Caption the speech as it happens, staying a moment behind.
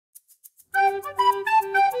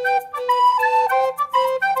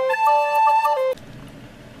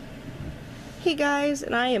Hey guys,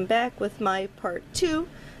 and I am back with my part 2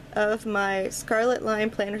 of my Scarlet Line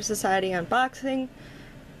Planner Society unboxing.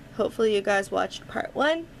 Hopefully you guys watched part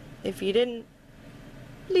 1. If you didn't,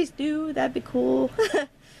 please do, that'd be cool.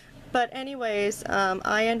 But anyways,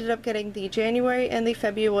 I ended up getting the January and the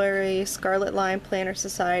February Scarlet Line Planner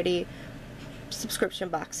Society subscription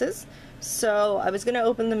boxes. So I was going to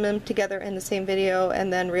open them together in the same video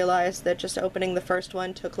and then realized that just opening the first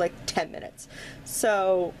one took like 10 minutes.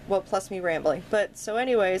 So, well, plus me rambling. But so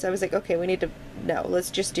anyways, I was like, okay,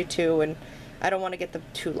 let's just do 2, and I don't want to get them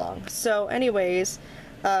too long. So anyways,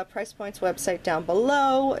 Price Point's website down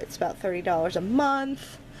below. It's about $30 a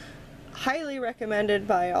month. Highly recommended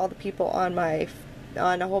by all the people on a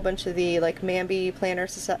whole bunch of the like Mambi planner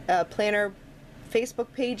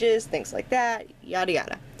Facebook pages, things like that, yada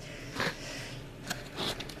yada.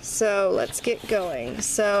 So let's get going.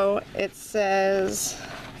 So it says,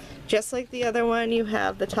 just like the other one, you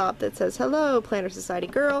have the top that says, "Hello, Planner Society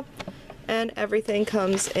girl," and everything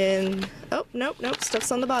comes in, oh, nope,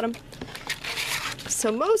 stuff's on the bottom.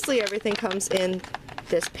 So mostly everything comes in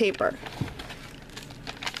this paper.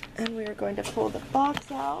 And we are going to pull the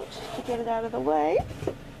box out to get it out of the way.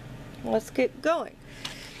 Let's get going.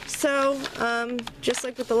 So, just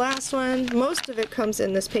like with the last one, most of it comes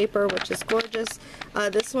in this paper, which is gorgeous.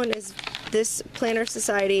 This Planner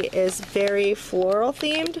Society is very floral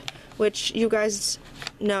themed, which you guys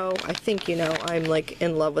know, I think you know, I'm like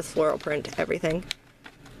in love with floral print everything.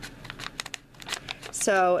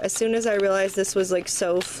 So, as soon as I realized this was like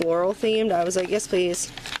so floral themed, I was like, yes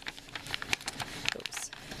please.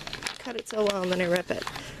 Oops. Cut it so well and then I rip it.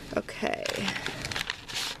 Okay.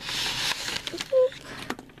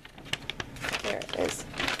 There is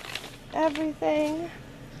everything.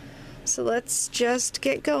 So let's just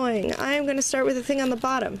get going. I am going to start with the thing on the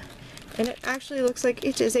bottom, and it actually looks like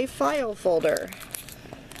it is a file folder,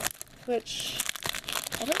 which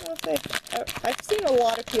I don't know if I've seen a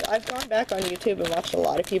lot of people. I've gone back on YouTube and watched a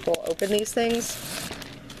lot of people open these things.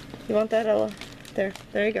 You want that, Ella? There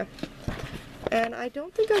you go. And I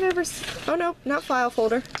don't think I've ever. Oh no, not file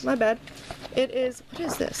folder. My bad. It is. What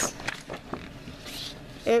is this?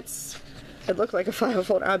 It looked like a file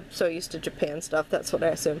folder. I'm so used to Japan stuff, that's what I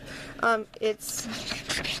assume. It's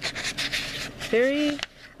very,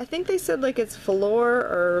 I think they said like it's velour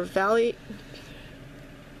or valley.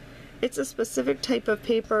 It's a specific type of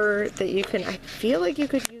paper that you can, I feel like you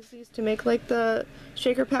could use these to make like the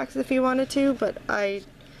shaker packs if you wanted to, but I'm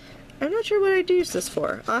not sure what I'd use this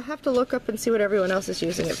for. I'll have to look up and see what everyone else is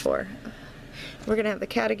using it for. We're gonna have the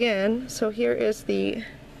cat again. So here is the,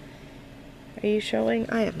 are you showing?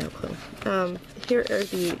 I have no clue. Here are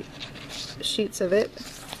the sheets of it.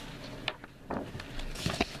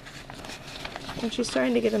 And she's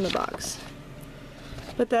trying to get in the box.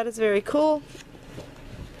 But that is very cool.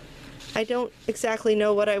 I don't exactly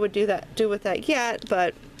know what I would do with that yet,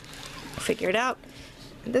 but I'll figure it out.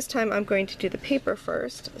 This time I'm going to do the paper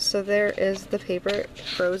first. So there is the paper.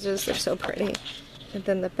 Roses, they're so pretty. And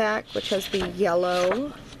then the back, which has the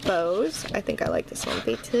yellow bows. I think I like this one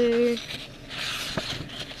better.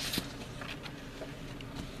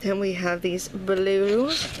 And we have these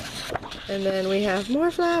blue, and then we have more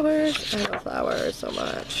flowers. I love flowers so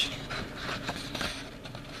much.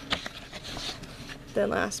 Then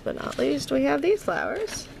last but not least, we have these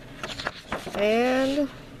flowers and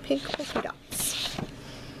pink polka dots.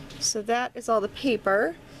 So that is all the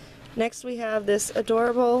paper. Next we have this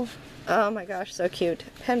adorable, oh my gosh, so cute,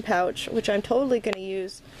 pen pouch, which I'm totally going to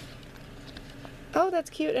use. Oh, that's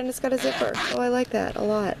cute, and it's got a zipper. Oh, I like that a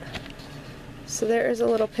lot. So there is a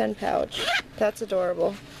little pen pouch. That's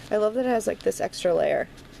adorable. I love that it has like this extra layer.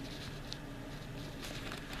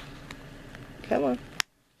 Come on.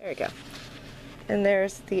 There we go. And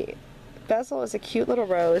there's the bezel is a cute little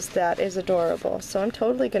rose. That is adorable. So I'm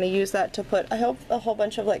totally going to use that to put, I hope, a whole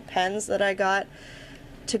bunch of like pens that I got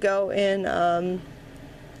to go in,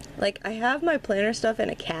 like I have my planner stuff in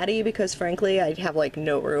a caddy because frankly I have like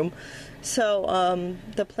no room. So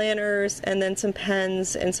the planners and then some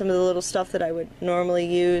pens and some of the little stuff that I would normally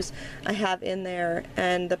use I have in there,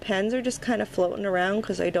 and the pens are just kind of floating around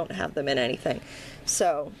because I don't have them in anything.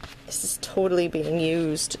 So this is totally being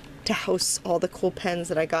used to house all the cool pens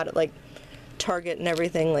that I got at like Target and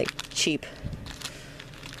everything, like cheap.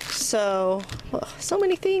 So, well, so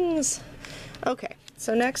many things. Okay,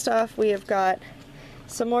 so next off we have got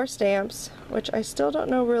some more stamps, which I still don't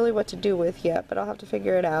know really what to do with yet, but I'll have to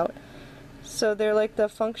figure it out. So they're like the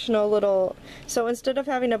functional little, so instead of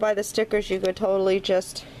having to buy the stickers, you could totally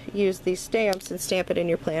just use these stamps and stamp it in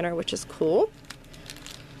your planner, which is cool.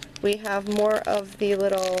 We have more of the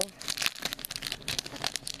little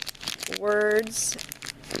words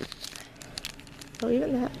Oh,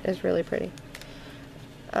 even that is really pretty.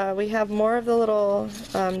 We have more of the little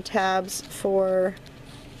tabs for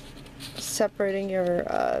separating your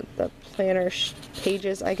the planner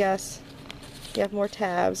pages, I guess. You have more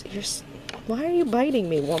tabs. Why are you biting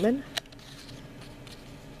me, woman?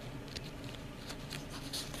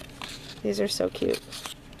 These are so cute.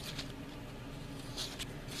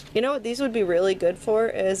 You know what these would be really good for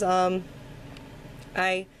is I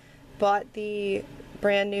bought the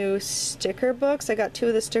brand new sticker books. I got 2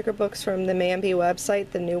 of the sticker books from the Mambi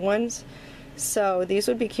website, the new ones. So these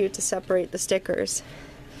would be cute to separate the stickers.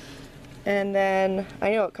 And then,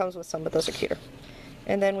 I know it comes with some, but those are cuter.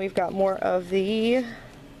 And then we've got more of the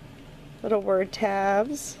little word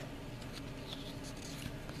tabs.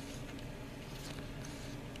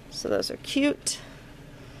 So those are cute.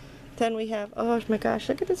 Then we have, oh my gosh,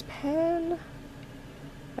 look at this pen.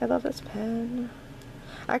 I love this pen.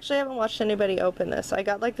 Actually, I haven't watched anybody open this. I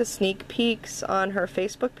got like the sneak peeks on her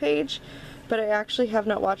Facebook page, but I actually have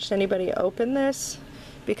not watched anybody open this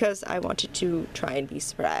because I wanted to try and be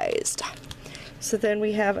surprised. So then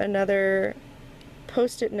we have another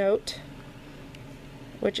post-it note,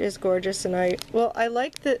 which is gorgeous, and I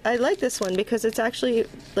like this one because it's actually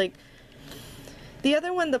like the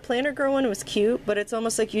other one, the Planner Girl one, was cute, but it's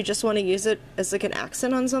almost like you just want to use it as like an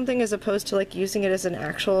accent on something as opposed to like using it as an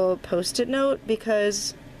actual post-it note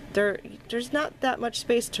because there's not that much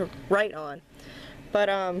space to write on. But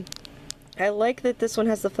I like that this one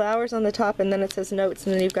has the flowers on the top and then it says notes,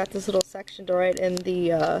 and then you've got this little section to write in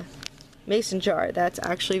the mason jar. That's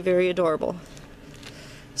actually very adorable.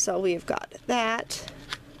 So we've got that.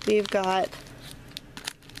 We've got,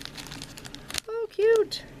 oh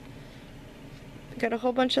cute, got a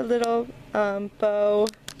whole bunch of little bow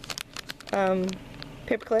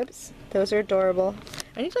paper clips. Those are adorable.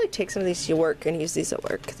 I need to like take some of these to work and use these at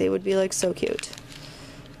work. They would be like so cute.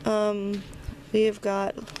 We've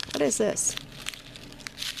got, what is this?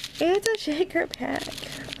 It's a shaker pack.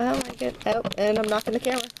 Oh my god. Oh, and I'm knocking the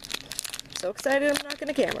camera. So excited I'm knocking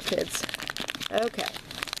the camera, kids. Okay.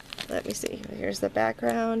 Let me see. Here's the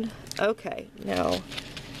background. Okay, no.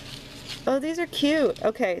 Oh, these are cute.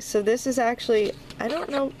 Okay, so this is actually, I don't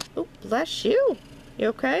know. Oh, bless you. You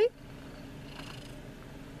okay?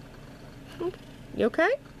 You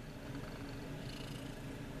okay?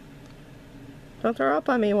 Don't throw up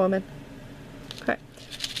on me, woman. Okay.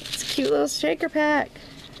 It's a cute little shaker pack.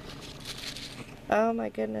 Oh my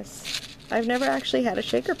goodness. I've never actually had a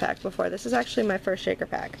shaker pack before. This is actually my first shaker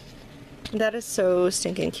pack. That is so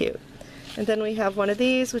stinking cute. And then we have one of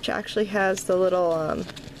these, which actually has the little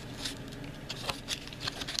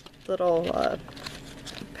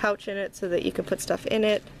pouch in it so that you can put stuff in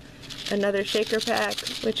it. Another shaker pack,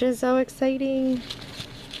 which is so exciting.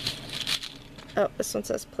 Oh, this one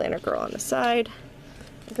says Planner Girl on the side.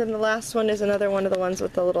 And then the last one is another one of the ones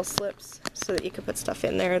with the little slips so that you can put stuff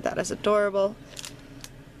in there. That is adorable.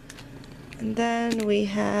 And then we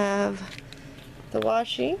have the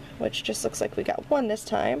washi, which just looks like we got one this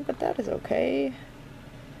time, but that is okay.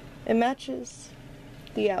 It matches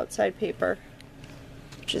the outside paper,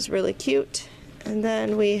 which is really cute. And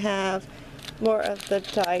then we have more of the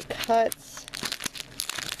die cuts.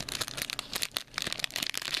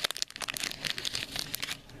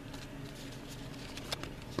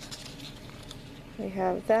 We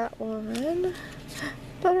have that one.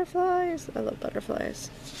 Butterflies. I love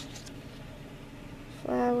butterflies.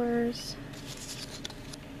 Flowers.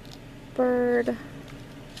 Bird.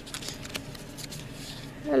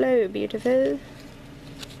 Hello, beautiful.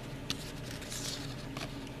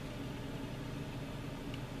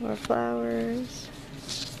 More flowers.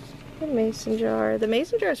 A mason jar. The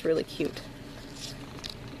mason jar is really cute.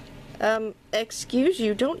 Excuse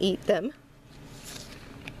you, don't eat them.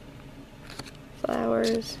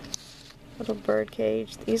 Flowers. Little bird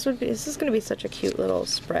cage. This is going to be such a cute little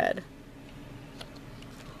spread.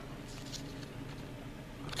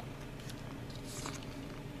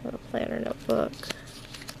 Little planner notebook.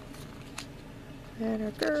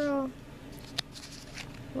 Planner girl.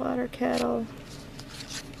 Water kettle.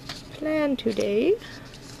 Plan today.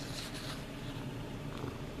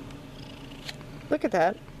 Look at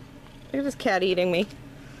that. Look at this cat eating me.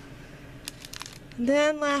 And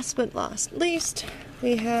then last but not least,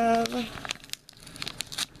 we have, oh,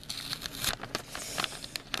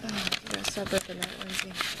 you gotta stop ripping that,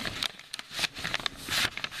 Lindsay.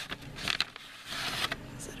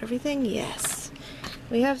 Is that everything? Yes.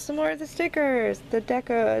 We have some more of the stickers, the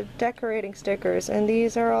decorating stickers, and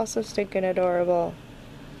these are also stinking adorable.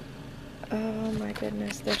 Oh my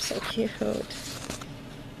goodness, they're so cute.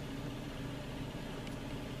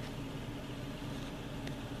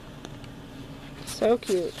 So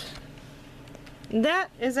cute. that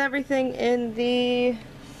is everything in the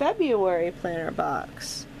February planner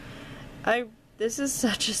box. This is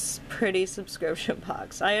such a pretty subscription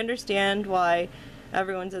box. I understand why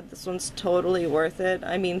everyone said this one's totally worth it.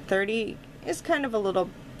 I mean, 30 is kind of a little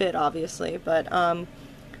bit, obviously, but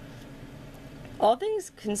all things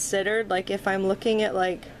considered, like if I'm looking at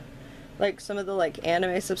like some of the like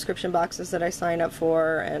anime subscription boxes that I sign up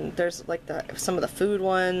for, and there's like some of the food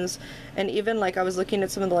ones, and even like I was looking at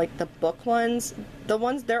some of the like the book ones,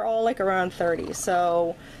 they're all like around 30.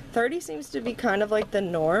 So 30 seems to be kind of like the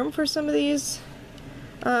norm for some of these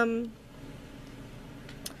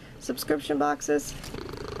subscription boxes.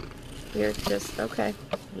 You're just okay.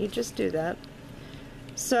 You just do that.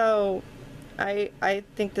 So I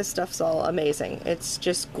think this stuff's all amazing. It's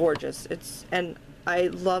just gorgeous. And I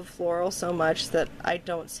love floral so much that I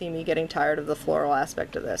don't see me getting tired of the floral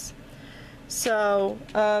aspect of this. So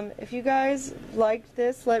if you guys liked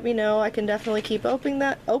this, let me know. I can definitely keep opening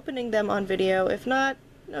them on video. If not,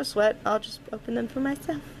 no sweat. I'll just open them for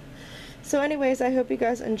myself. So anyways, I hope you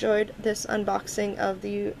guys enjoyed this unboxing of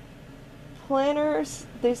the planners,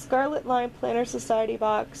 the Scarlet Line Planner Society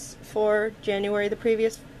box for January, the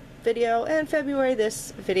previous video, and February,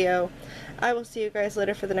 this video. I will see you guys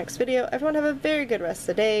later for the next video. Everyone have a very good rest of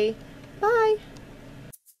the day. Bye!